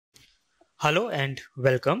Hello and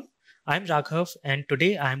welcome. I'm Raghav and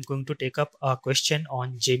today I'm going to take up a question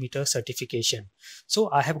on JMeter certification. So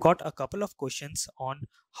I have got a couple of questions on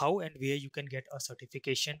how and where you can get a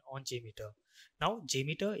certification on JMeter. Now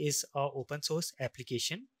JMeter is a open source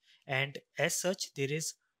application and as such there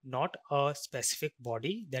is not a specific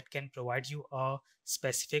body that can provide you a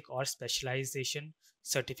specific or specialization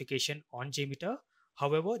certification on JMeter.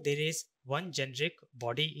 However, there is one generic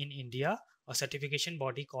body in India, a certification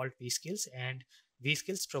body called vSkills, and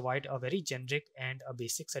vSkills provide a very generic and a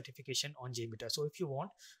basic certification on JMeter. So if you want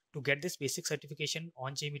to get this basic certification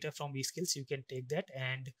on JMeter from vSkills, you can take that,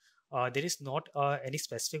 and there is not any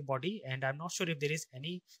specific body, and I'm not sure if there is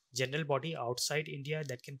any general body outside India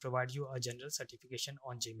that can provide you a general certification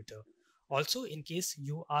on JMeter. Also, in case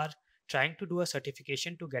you are trying to do a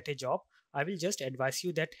certification to get a job, I will just advise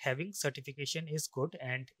you that having certification is good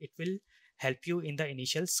and it will help you in the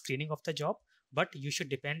initial screening of the job, but you should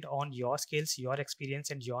depend on your skills, your experience,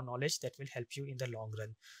 and your knowledge that will help you in the long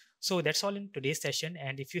run. So that's all in today's session.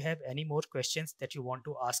 And if you have any more questions that you want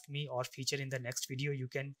to ask me or feature in the next video, you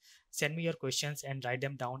can send me your questions and write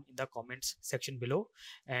them down in the comments section below,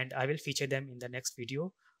 and I will feature them in the next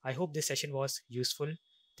video. I hope this session was useful.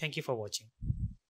 Thank you for watching.